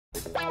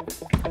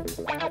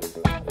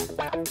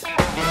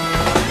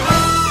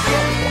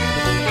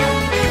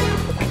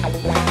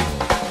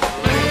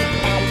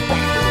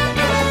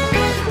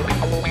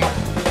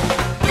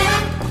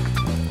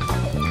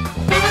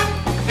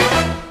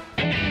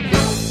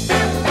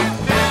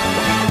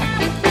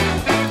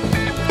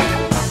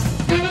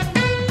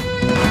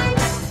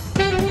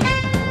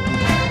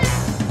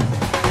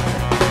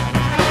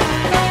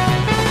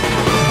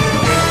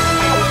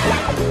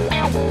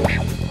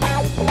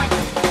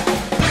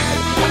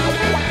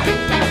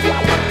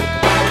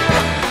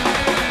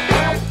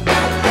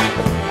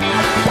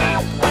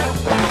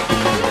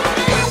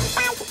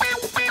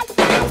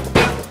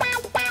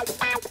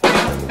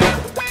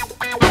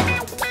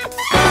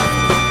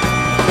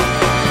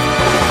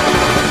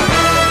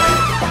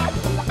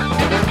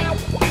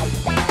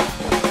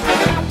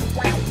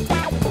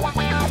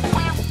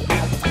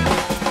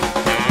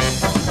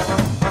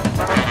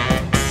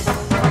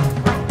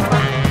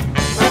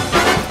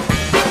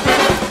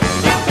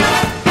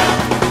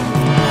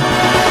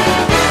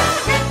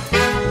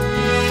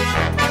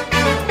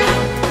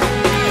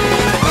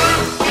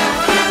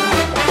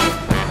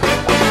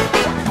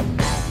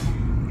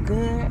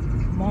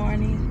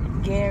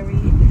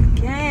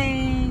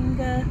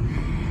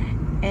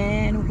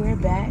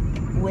Back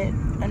with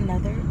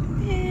another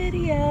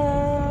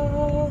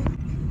video.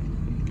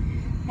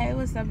 Hey,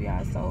 what's up,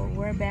 y'all? So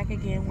we're back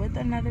again with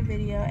another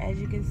video. As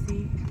you can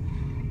see,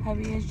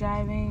 hubby is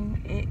driving.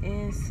 It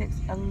is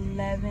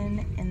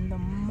 6:11 in the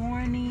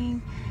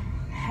morning.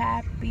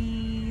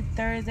 Happy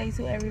Thursday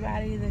to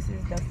everybody. This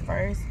is the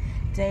first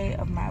day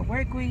of my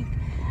work week.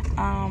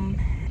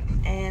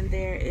 And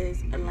there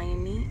is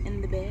Alaina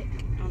in the back.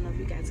 I don't know if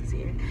you guys can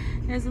see her.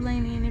 There's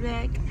Alaina in the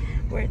back.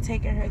 We're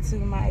taking her to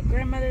my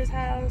grandmother's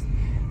house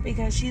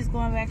because she's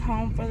going back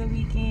home for the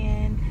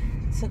weekend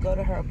to go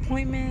to her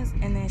appointments,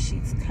 and then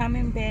she's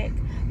coming back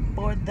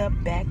for the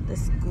back to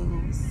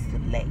school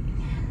sleigh.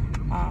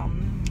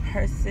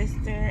 Her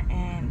sister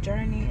and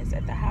Journey is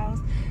at the house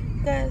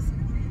because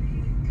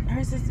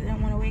her sister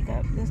didn't want to wake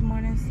up this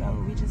morning, so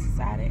we just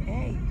decided,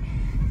 hey,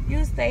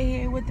 you stay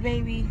here with the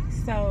baby.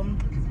 So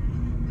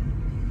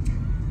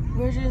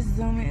we're just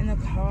zooming in the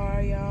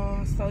car,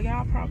 y'all. So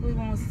y'all probably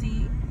won't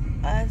see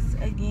us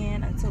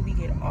again until we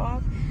get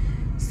off.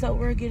 So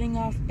we're getting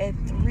off at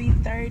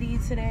 3:30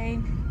 today.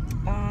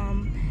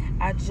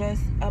 I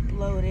just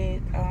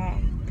uploaded, I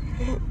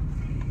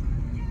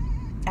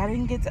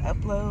didn't get to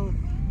upload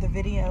the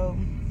video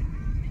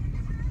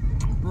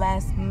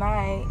last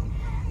night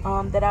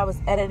that I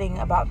was editing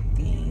about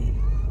the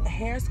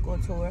hair school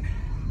tour.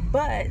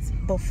 But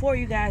before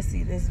you guys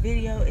see this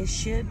video, it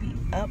should be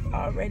up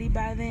already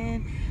by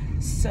then.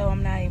 So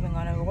I'm not even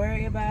gonna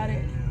worry about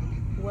it.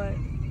 What?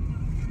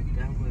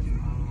 That was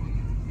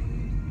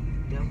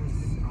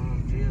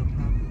Jill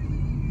Puppy.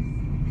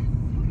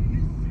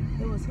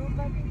 It was who,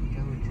 puppy?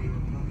 That was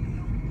Jill Puppy.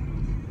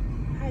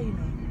 How you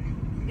know?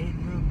 It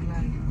looked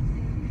like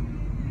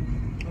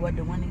What,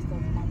 the one he stole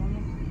from my mama?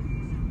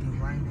 the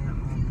right now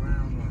on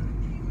brown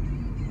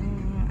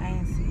one. I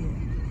ain't see it.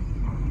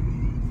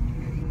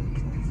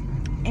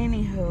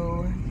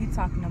 Anywho, he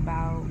talking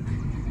about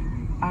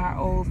our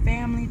old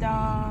family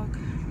dog,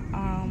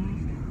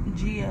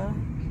 Gia.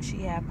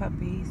 She had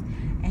puppies,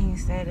 and he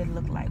said it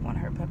looked like one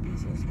of her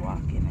puppies was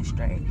walking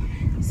astray.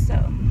 So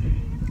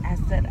I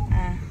said,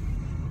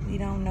 we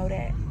don't know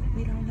that.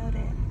 We don't know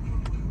that.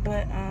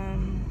 But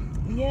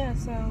yeah,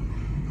 so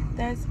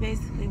that's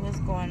basically what's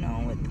going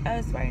on with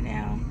us right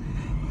now.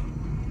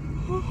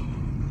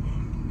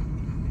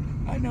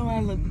 I know I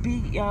look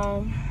beat,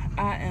 y'all.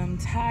 I am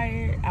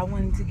tired. I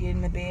wanted to get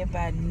in the bed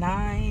by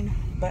 9,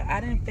 but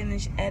I didn't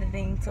finish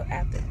editing till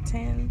after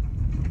 10.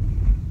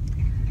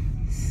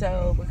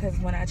 So, because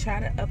when I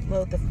tried to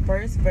upload the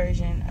first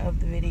version of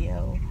the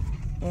video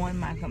on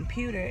my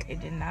computer,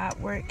 it did not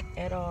work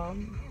at all.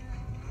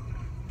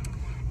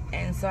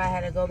 And so I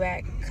had to go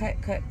back, cut.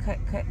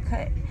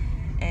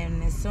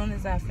 And as soon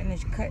as I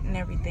finished cutting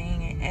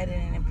everything and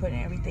editing and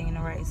putting everything in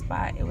the right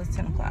spot, it was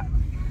 10 o'clock.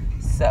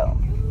 So,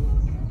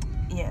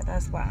 yeah,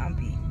 that's why I'm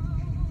beat.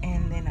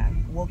 And then I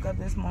woke up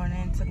this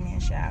morning, took me a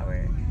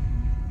shower,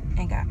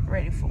 and got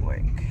ready for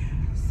work.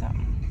 So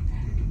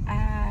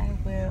I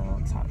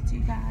will talk to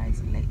you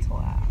guys later.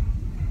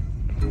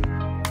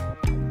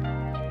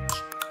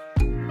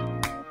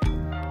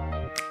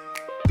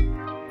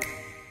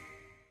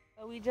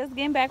 So we just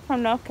getting back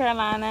from North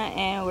Carolina,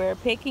 and we're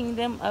picking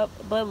them up.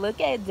 But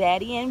look at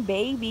Daddy and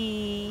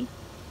Baby.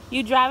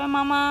 You driving,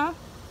 Mama?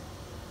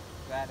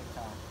 Got a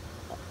car.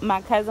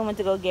 My cousin went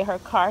to go get her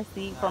car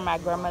seat for my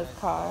grandma's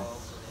car.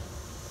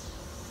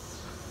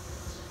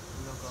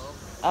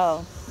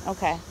 Oh,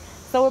 okay.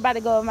 So we're about to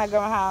go to my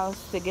grandma's house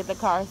to get the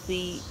car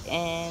seat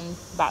and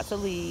about to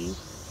leave.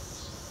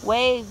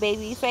 Wave,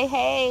 baby. Say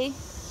hey.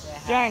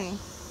 Journey.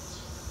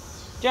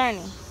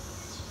 Journey.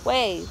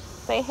 Wave.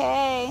 Say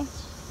hey.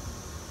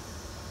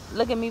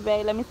 Look at me,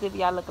 babe. Let me see if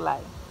y'all look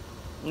alike.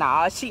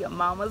 Nah, she a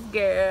mama's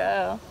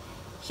girl.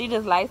 She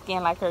just light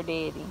skinned like her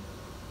daddy.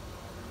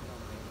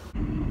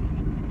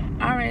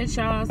 Alright, Alright,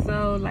 y'all,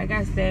 so like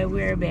I said,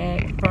 we're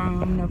back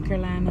from North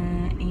Carolina,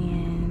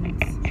 and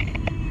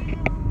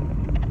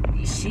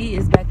she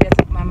is back there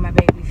talking about my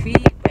baby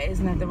feet, but it's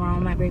nothing wrong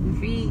with my baby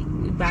feet.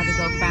 We about to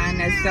go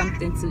find us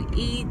something to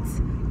eat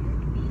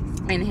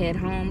and head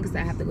home because I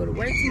have to go to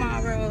work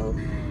tomorrow,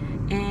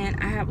 and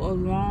I have a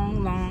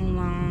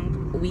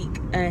long week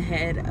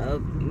ahead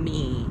of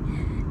me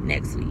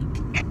next week.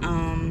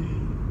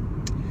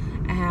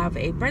 I have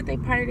a birthday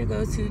party to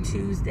go to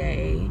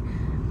Tuesday.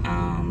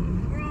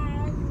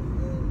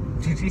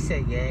 Did you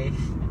say yay?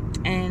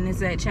 And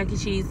it's at Chuck E.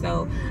 Cheese,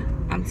 so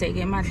I'm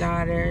taking my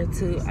daughter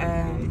to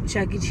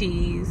Chuck E.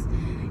 Cheese.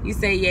 You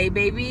say yay,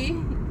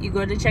 baby? You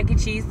go to Chuck E.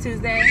 Cheese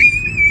Tuesday?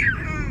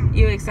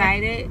 You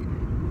excited?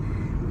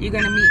 You're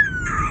gonna meet,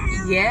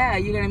 yeah,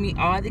 you're gonna meet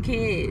all the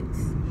kids.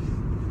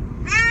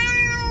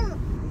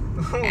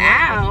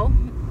 Ow!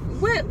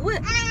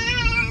 What?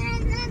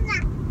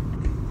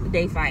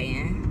 They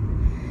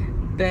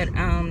fighting. But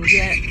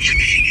yeah,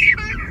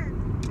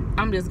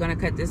 I'm just gonna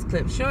cut this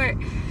clip short,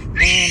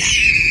 and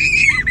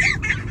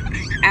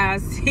I'll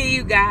see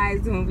you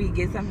guys when we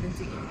get something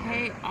to eat.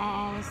 Hey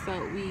all,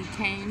 so we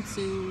came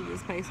to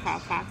this place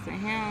called Fox and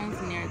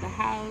Hounds near the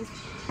house.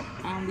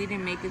 We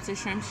didn't make it to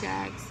Shrimp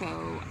Shack,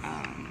 so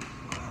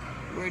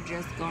we're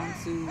just going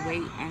to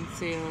wait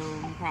until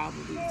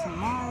probably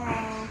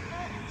tomorrow.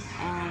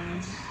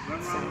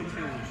 So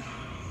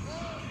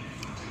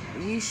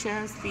we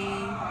shall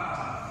see.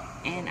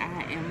 And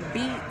I am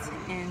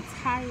beat and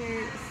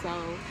tired, so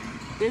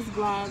this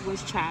vlog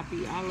was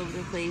choppy all over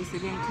the place.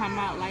 It didn't come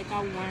out like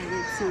I wanted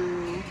it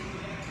to,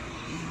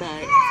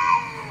 but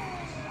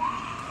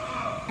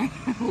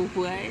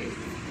what?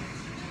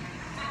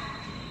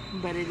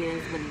 But it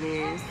is what it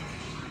is.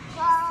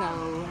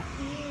 So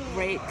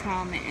rate,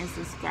 comment, and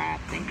subscribe.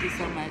 Thank you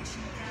so much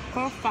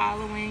for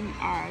following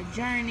our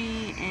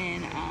journey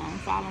and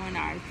following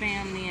our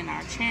family and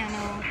our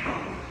channel.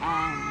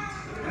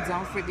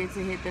 Don't forget to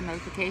hit the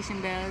notification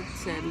bell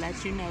to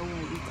let you know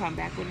when we come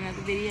back with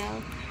another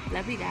video.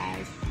 Love you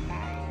guys.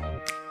 Bye.